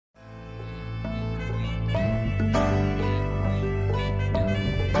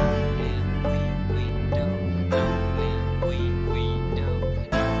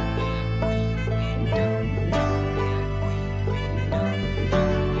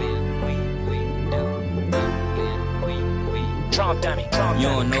You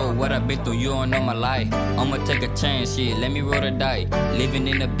don't know what I've been through, you don't know my life. I'ma take a chance, shit, let me roll the dice. Living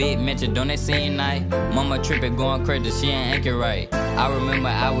in a big mansion, don't that seem nice? Mama trippin', going crazy, she ain't acting right. I remember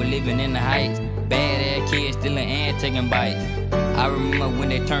I was living in the heights. Bad ass kids stealing and taking bites. I remember when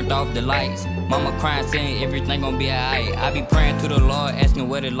they turned off the lights. Mama crying, saying everything gon' be alright. I be praying to the Lord, asking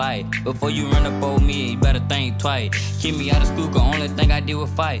what it like. Before you run up on me, you better think twice. Keep me out of school, cause only thing I did was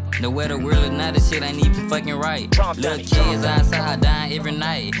fight. The way the world is now, this shit ain't even fucking right. Little kids outside dying every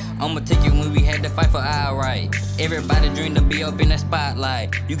night. I'ma take it when we had to fight for our right. Everybody dream to be up in that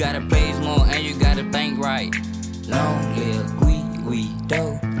spotlight. You gotta play more and you gotta think right. Long live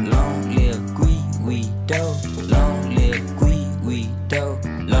GWEEDO. Long live GWEEDO. Long live GWEEDO.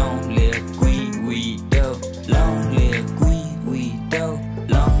 Long live GWEEDO. Long live GWEEDO.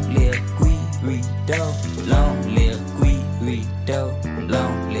 Long live GWEEDO. Long live GWEEDO.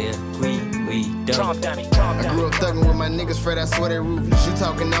 Long live GWEEDO. I grew up thuggin' with my niggas, Fred, I swear they ruthless. You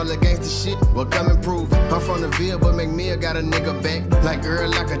talking all the gangsta shit? Well, come and prove it. I'm from the Ville, but McMill got a nigga back. Like Earl,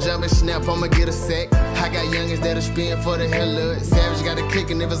 like a jumpin' snap, I'ma get a sack. I got youngins that'll spin for the hell of it. Savage got a click,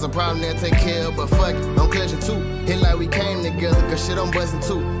 and if it's a problem, they'll take care of. But fuck it, I'm clutching too. Hit like we came together, cause shit I'm bustin'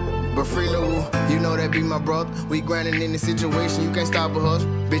 too. But free Lil Woo, you know that be my brother. We grindin' in the situation, you can't stop a hustle.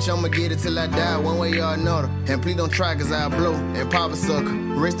 Bitch, I'ma get it till I die, one way or another. And please don't try, cause I'll blow and pop a sucker.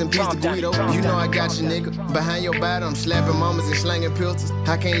 Rest in peace to GWEEDO, you know I got you, nigga. Behind your body, I'm slapping mamas and slanging pistols.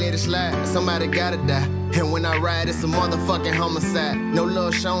 I can't let it slide, somebody gotta die. And when I ride, it's a motherfucking homicide. No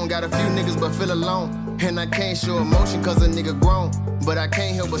love shown, got a few niggas but feel alone. And I can't show emotion cause a nigga grown. But I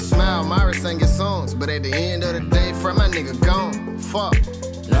can't help but smile, Myra singing songs. But at the end of the day, from my nigga gone. Fuck.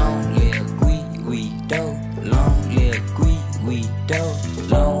 Long live GWEEDO. Long live GWEEDO.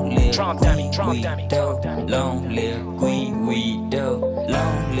 Long live GWEEDO. Long live GWEEDO.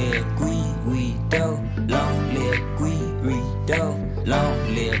 Long live GWEEDO. Long live GWEEDO. Long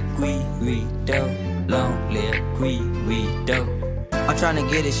live GWEEDO. Long live GWEEDO. I'm tryna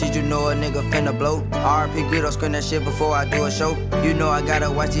get it, shit, you know a nigga finna blow. RP GWEEDO, screen that shit before I do a show. You know I gotta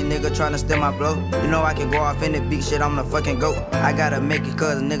watch these niggas tryna steal my blow. You know I can go off in the beat, shit, I'm the fucking GOAT. I gotta make it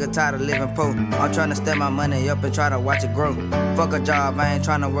cause a nigga tired of living poor. I'm tryna step my money up and try to watch it grow. Fuck a job, I ain't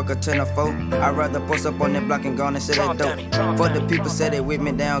tryna work a 10 or 4. I'd rather post up on that block and go and sit that dope. Fuck the people say they with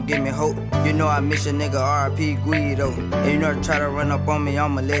me, they don't give me hope. You know I miss your nigga RP GWEEDO. And you know try to run up on me,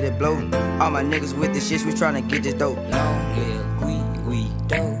 I'ma let it blow. All my niggas with the shit, we tryna get this dope. Long live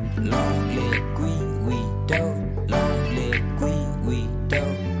GWEEDO. Long live GWEEDO. Long live GWEEDO.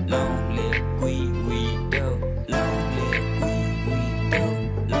 Long live GWEEDO.